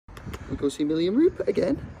go see Millie and Rupert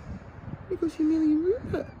again. We go see Millie and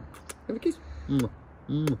Rupert. Have a kiss. Mwah.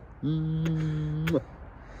 Mwah. Mwah.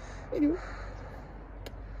 Anyway.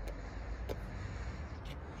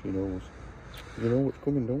 She knows. You know what's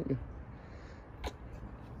coming, don't you?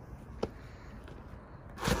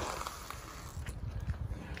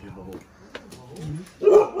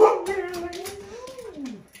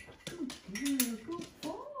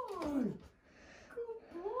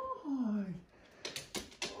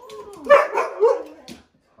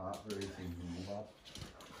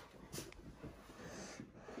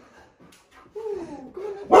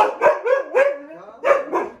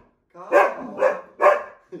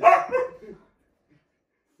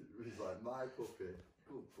 He's like my puppy.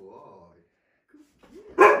 Good boy. Good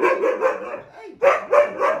boy. Hey.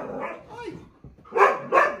 Hey.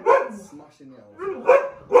 Smashing the house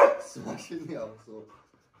up. Smashing the house up.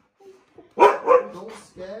 Don't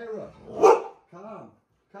scare her. Calm.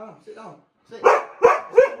 Calm. Sit down. Sit.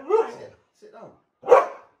 Sit. Sit down.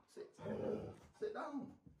 Sit. Sit down.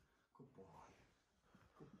 Good boy.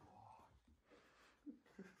 Good boy.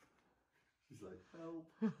 She's like, help.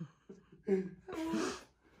 Help.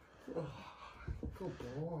 Oh, good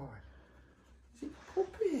boy. Is it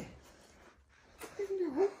puppy?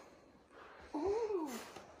 No. Oh,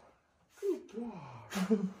 good boy.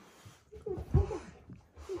 Good boy.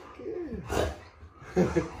 Good.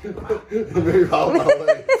 Move out my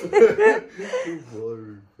way. Good boy,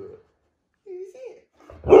 Rupert. Who is it?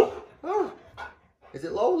 Oh, is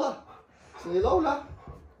it Lola? Is it Lola?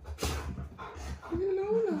 Is it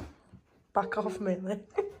Lola? Back off, Millie.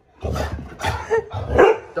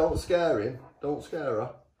 Don't scare him. Don't scare her.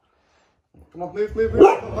 Come on, move, move, move.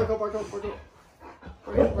 Back up, back up, back up. Back up,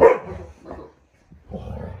 back up, back up, back up. Good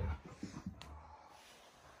boy.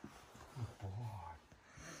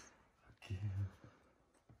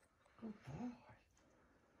 Good boy.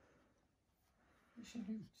 It's your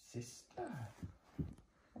new sister.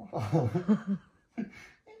 Oh. You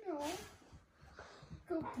know.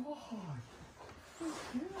 Good boy. Good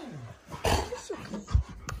girl. It's okay.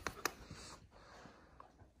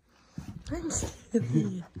 I'm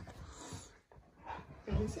scared.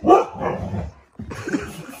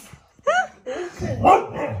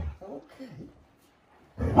 Okay.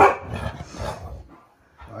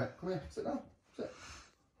 Alright, come here, sit down. Sit.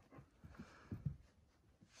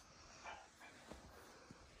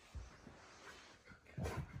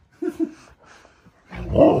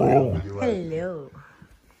 Hello.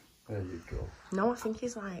 There you go. No, I think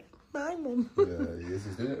he's like, my mum. Yeah, he is.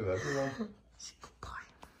 He's doing it with everyone. He's a good boy.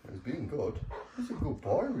 He's being good. He's a good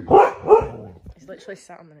boy, really. He's literally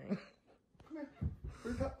sat on my knee. Come here.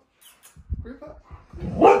 Rupert. Rupert.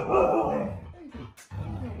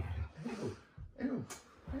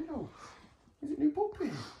 Hello. Is it new puppy?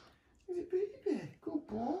 Is it baby? Good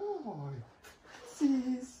boy.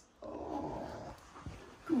 Sis. Oh.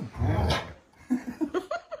 Good boy.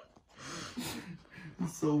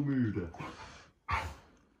 He's so moody.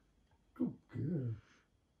 Good girl.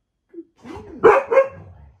 Good girl.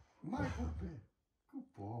 My puppy. Good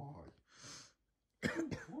boy.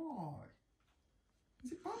 Good boy.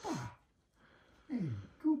 Is it Papa? Hey,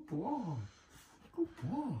 good boy. Good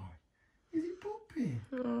boy. Is it Puppy?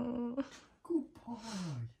 Oh. Good boy.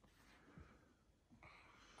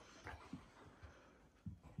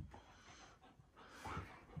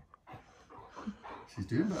 She's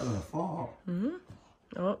doing better than I thought. Mm-hmm.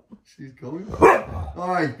 Oh. She's going.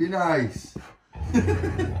 Alright, be nice. It's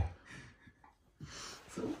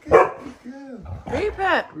okay. Good girl.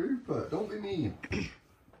 Rupert! Rupert, don't be mean.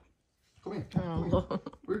 Come here. Come here. Oh.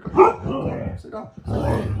 Rupert, sit down.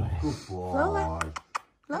 Good boy. Lola.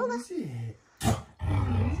 Lola. Who is it? Who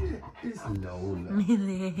is it? It's Lola.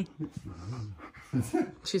 Millie. It's Lola.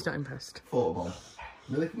 She's not impressed. Photobomb.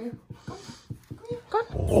 Millie, come here. Come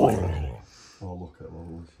on. Oh, look at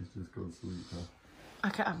Lola. She's just gone to sleep now. I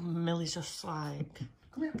can't have Millie's just like,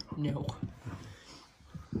 Come here. no.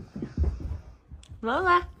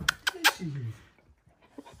 Lola. There she is.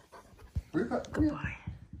 Rupert, come Good here. boy.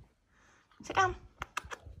 Sit down.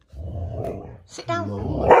 Sit down.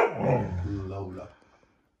 Lola.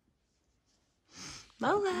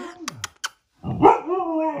 Lola.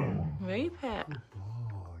 Lola. Rupert. Good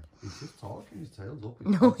boy. He's just talking. His tail's up.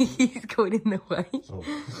 No, he's going in the way. Oh.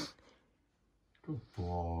 Good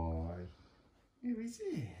boy. Who is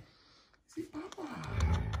it? Is it Papa?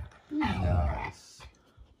 Nice.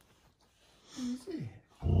 Who is it?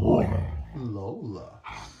 Lola.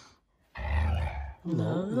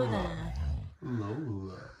 Lola.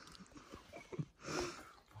 Lola.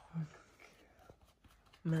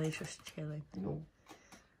 Millie's just chilling. No.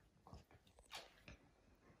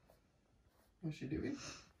 What's she doing?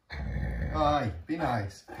 Aye, be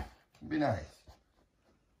nice. Be nice.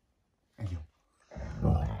 Thank you.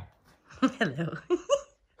 Hello.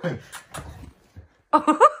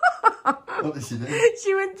 What did she do?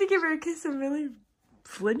 She went to give her a kiss and really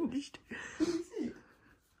flinched.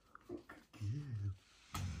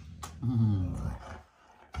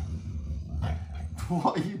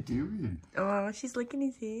 What are you doing? Oh, she's licking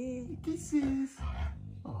his hair. Kisses.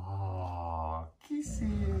 Oh,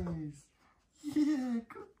 kisses. Yeah,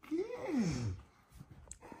 good girl.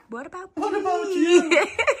 What about you?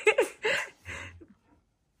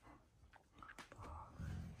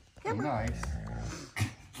 Come on. Nice.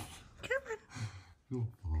 Come on. Good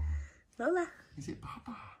boy. Lola. Is it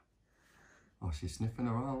Papa? Oh, she's sniffing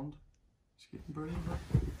around. She's getting braver.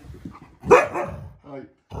 Right.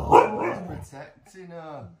 He's protecting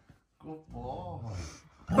her. Good boy.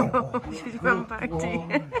 She's run back to you.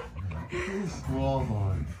 Good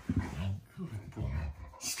boy. Good boy.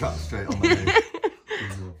 Strap straight on the knee.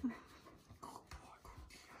 Good boy.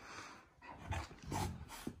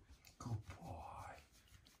 Good boy.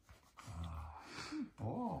 Good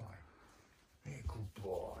boy. Hey, good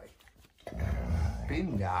boy. Be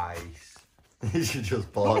nice. You should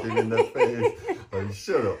just bark him in the face. Oh,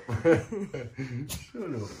 shut up. Shut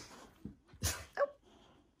up.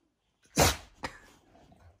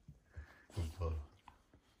 Good boy.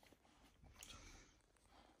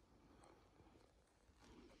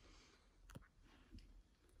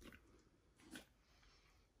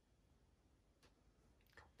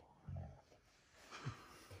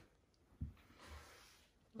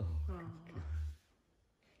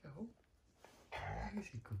 Is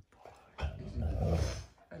he good boy? Is he good boy?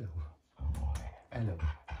 Hello. Hello.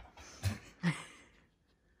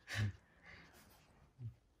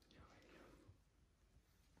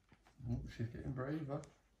 Oh, she's getting braver.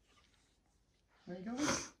 There you go.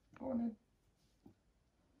 Go on in.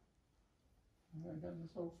 I'm going to get on the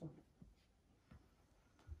sofa.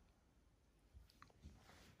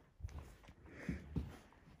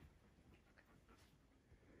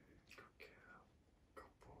 Good girl.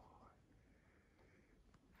 Good boy.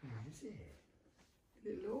 Where is it? Is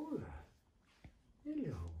it Laura?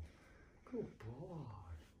 Hello. Good boy.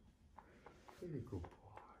 Really good boy.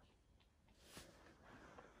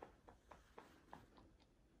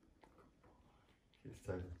 It's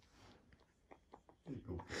time. Really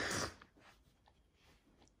good boy.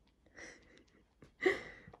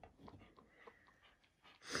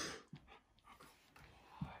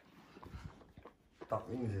 That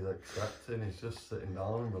means he's accepting, he's just sitting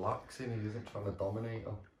down and relaxing, he isn't trying to dominate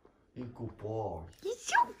her. You good boy. You're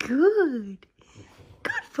so good.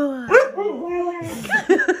 Good boy.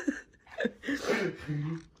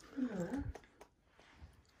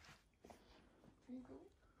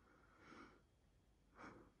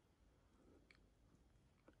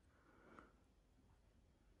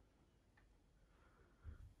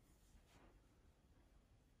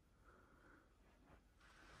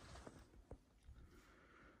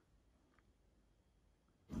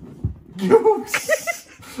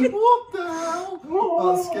 What the hell?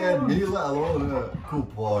 That scared me, let alone her. Good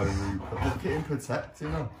boy, Rupert. Look at him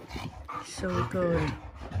protecting her. So good.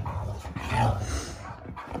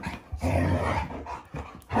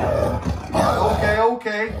 Right,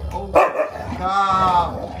 okay.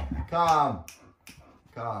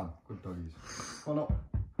 Calm. Good doggies. Come on up.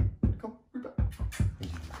 Come, Rupert.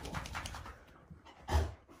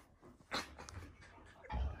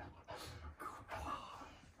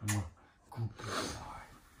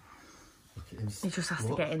 He just has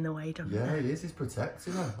to get in the way, doesn't he? Yeah, he is. He's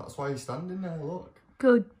protecting her. That's why he's standing there. Look.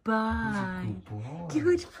 Goodbye. Good boy.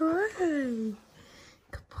 Good boy.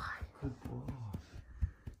 Good boy. Good boy.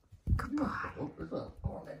 Good boy. Oh, is that?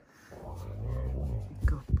 Oh, there.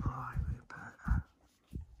 Good boy, Rupert.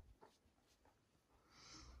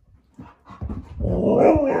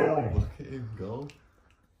 Look at him go.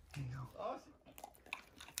 There you go.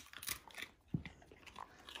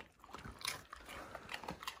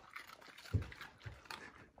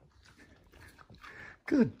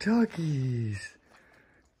 Good doggies.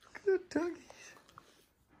 Good doggies.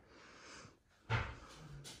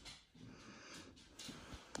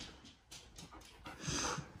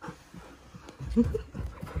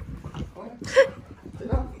 Sit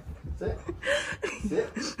down. Sit.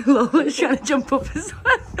 Lola's trying to jump up as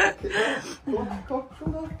well.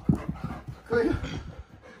 Come on, come here.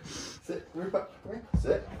 Sit, Rupert, come here.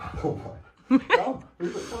 Sit. Oh my. Down,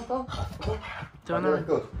 Rupert, down. Don't Very know.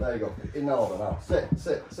 good. There you go. In order now. Sit.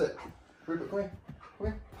 Rupert, come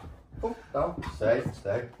here. Come down. Stay.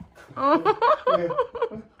 Come here.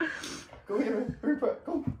 Come here, Rupert.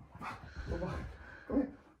 Come. Come here.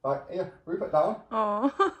 Right, here. Rupert, down.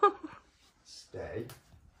 Oh.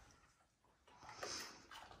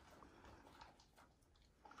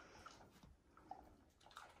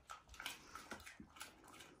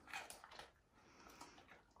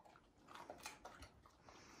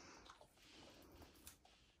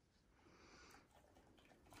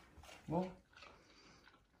 More.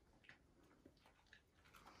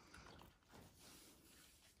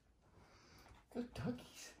 Good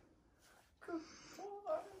doggies. Good boy.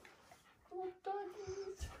 Good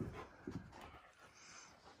doggies.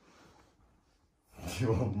 Do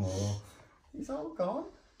you want more? He's all gone.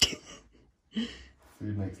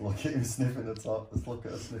 Food makes look at him sniffing the top. Let's look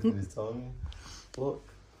at her sniffing his tongue.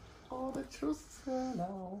 Look. Oh, the trusts her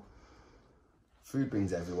now. Food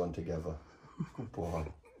brings everyone together. Good boy.